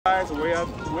Guys, we're at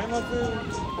Ueno Zoo.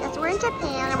 Yes, we're in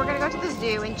Japan and we're gonna go to the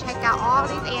zoo and check out all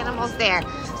these animals there.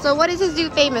 So what is the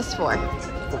zoo famous for?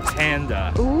 For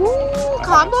panda. Ooh,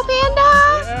 combo panda?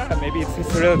 Yeah, maybe it's his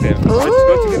relative. Ooh. Let's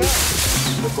go together.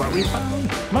 Look what we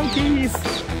found. Monkeys.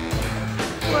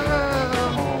 Whoa.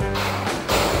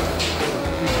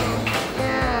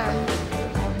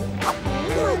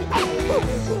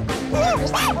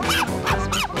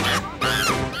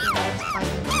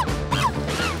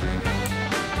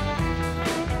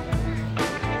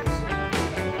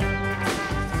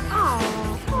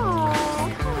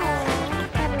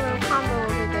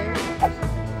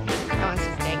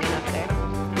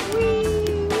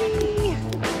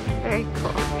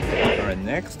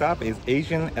 Next stop is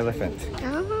Asian elephant.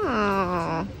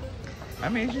 Oh.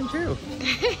 I'm Asian too.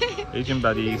 Asian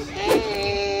buddies.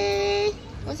 Hey.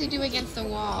 What's he do against the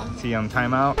wall? Is he on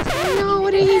timeout? No,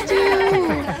 what did he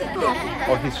do?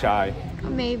 Or he's shy.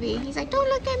 Maybe. He's like, don't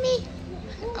look at me.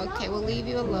 Okay, we'll leave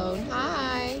you alone.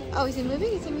 Hi. Oh, is he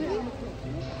moving? Is he moving?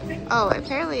 Oh,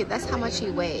 apparently that's how much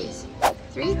he weighs.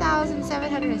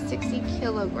 3,760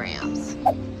 kilograms.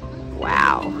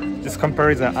 Wow. Just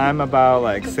comparison, I'm about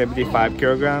like 75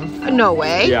 kilograms. No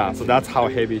way. Yeah, so that's how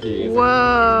heavy he is.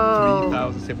 Whoa.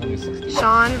 3,760.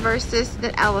 Sean versus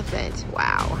the elephant.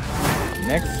 Wow.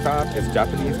 Next stop is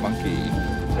Japanese monkey.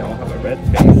 They all have a red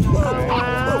face.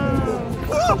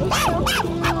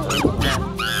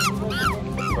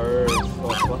 Birds, so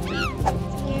fluffy.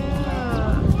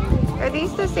 Yeah. Are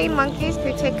these the same monkeys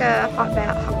who take a hot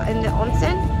bath in the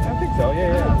onsen? I think so,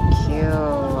 yeah.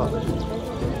 Cute.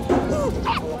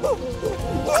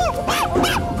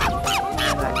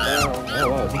 Oh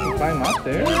wow, he can climb up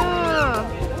there? Yeah.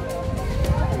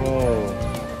 Whoa.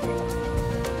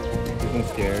 Isn't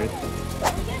scared.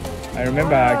 I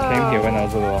remember I came here when I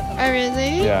was little. Oh,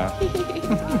 really? Yeah.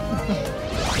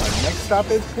 Next stop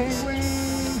is penguin.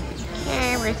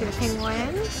 Okay, we're to the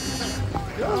penguins.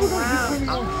 Oh, wow.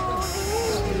 Yeah.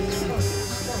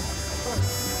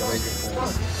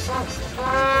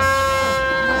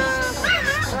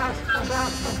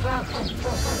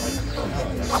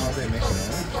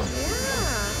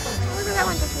 Look at that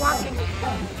one just walking.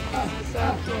 So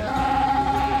cute.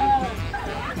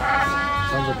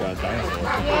 Sounds like a dinosaur.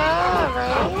 Yeah,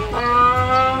 right?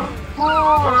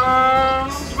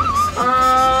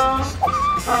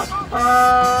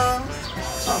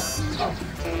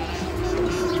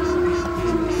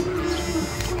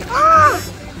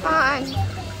 Fun.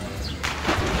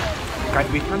 Guys,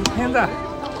 we found the panda.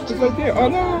 He's right there. Oh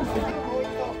no!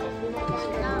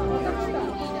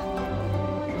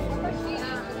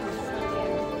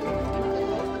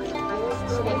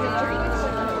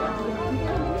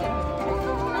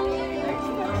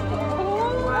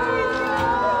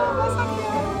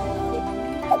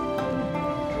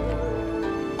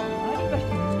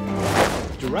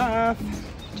 Giraffe.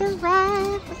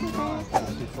 Giraffe. Isn't that?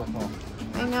 She's so small.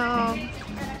 I know.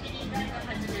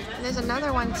 There's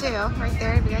another one too, right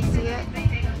there. Do you guys see it?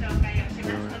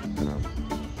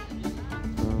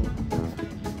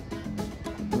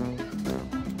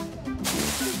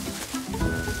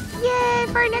 Yay!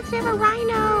 For our next we have a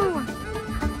rhino.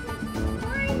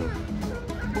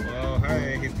 Oh,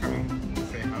 hi. He's coming to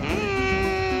say hi.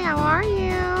 Hey, how are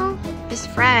you? His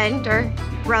friend or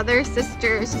brother,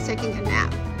 sister is just taking a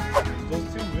nap. Those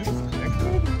two rooms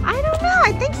connected? I don't know.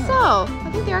 I think so.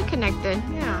 I think they are connected.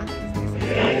 Yeah.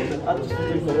 Up the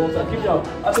water. Keep going.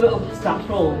 Up a little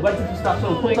satchel. Went into the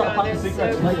satchel. Pulled out half a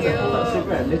cigarette. Later, pulled out a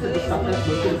cigarette. Lit the satchel.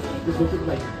 Just looked at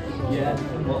like, yeah.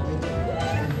 What?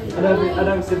 I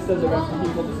know since then the rest of the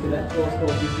people just connect to us.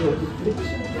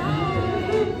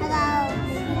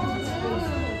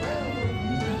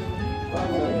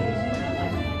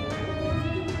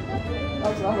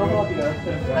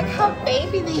 Look how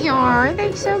baby they are.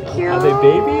 They're so cute. Are they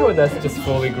baby or that's just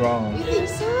fully grown? You think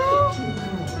so?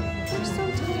 They're so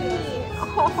tiny.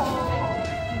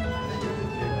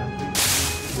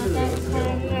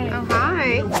 Oh,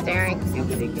 hi. Staring.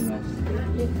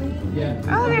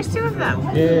 Oh, there's two of them.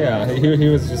 Yeah, he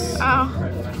was just Oh.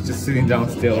 sitting down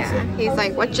still. Yeah. So. He's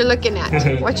like, what you looking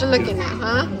at? What you looking at,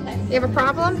 huh? You have a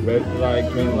problem? Red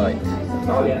light, green light.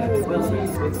 Oh yeah, it's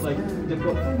like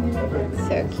difficult.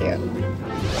 So cute.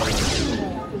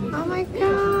 Oh my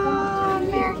god,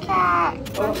 meerkat.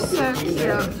 They're so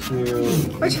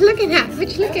cute. What you looking at?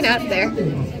 What you looking at there?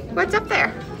 What's up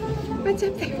there? What's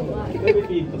up there?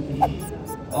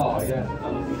 Oh yeah.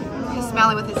 He's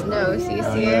smelling with his nose. Do you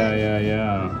see it?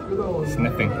 Yeah.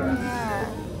 Sniffing.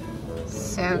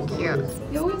 So cute.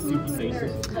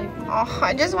 Oh,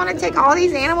 I just want to take all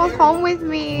these animals home with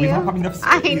me. We don't have enough space.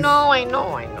 I know.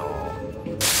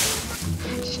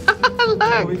 What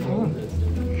are we Look. doing?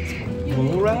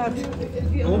 rat.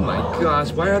 Oh my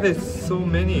gosh, why are there so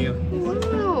many?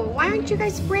 Wow, why aren't you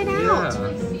guys spread out?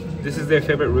 Yeah. This is their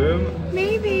favorite room.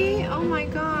 Maybe. Oh my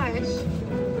gosh.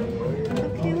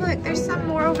 Okay, look, there's some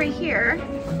more over here.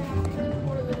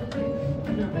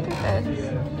 Look at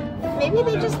this. Maybe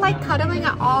they just like cuddling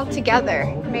it all together.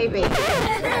 Maybe.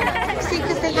 See,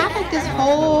 because they have like this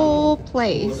whole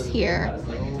place here.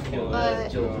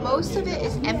 But most of it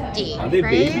is empty. Are they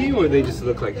right? baby or they just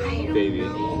look like I don't baby?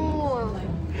 know.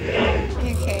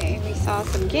 Okay, we saw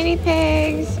some guinea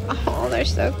pigs. Oh, they're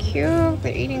so cute.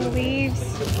 They're eating leaves.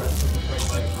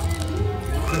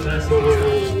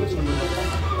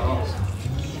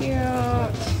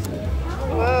 Cute.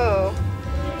 Whoa.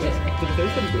 They're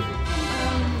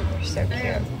so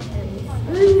cute.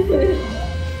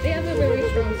 They have a very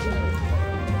strong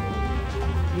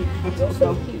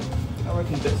smell. I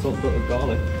reckon bit salt, butter,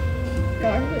 garlic.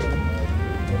 Garlic.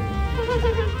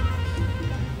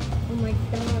 Oh my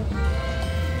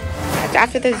gosh.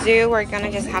 After the zoo, we're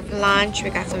gonna just have lunch. We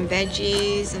got some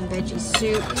veggies and veggie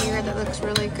soup here that looks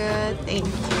really good. Thank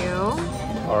you.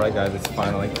 Alright guys, it's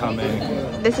finally coming.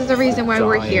 This is the reason why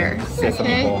we're here. Giant Okay,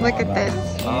 sesame look at ball. this.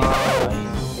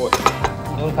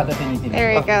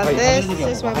 There you go. This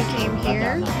is why we came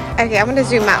here. Okay, I'm gonna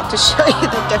zoom out to show you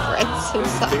the difference in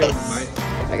size.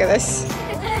 Look at this.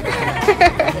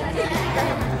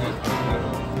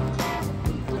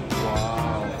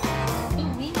 Wow.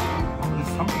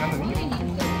 There's something underneath.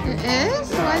 It is?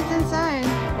 What's inside?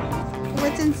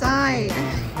 What's inside?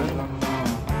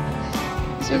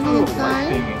 Is there anything Light inside?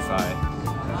 thing inside.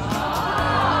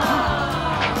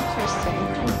 Interesting.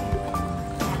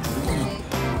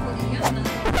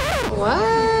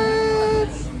 What?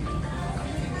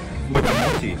 With the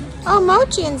mochi. Oh,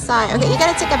 mochi inside. Okay, you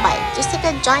gotta take a bite. Just take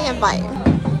a giant bite.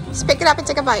 Just pick it up and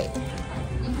take a bite.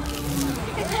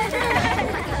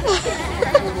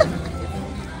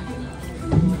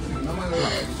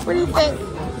 What do you think?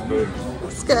 Good.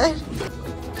 It's good.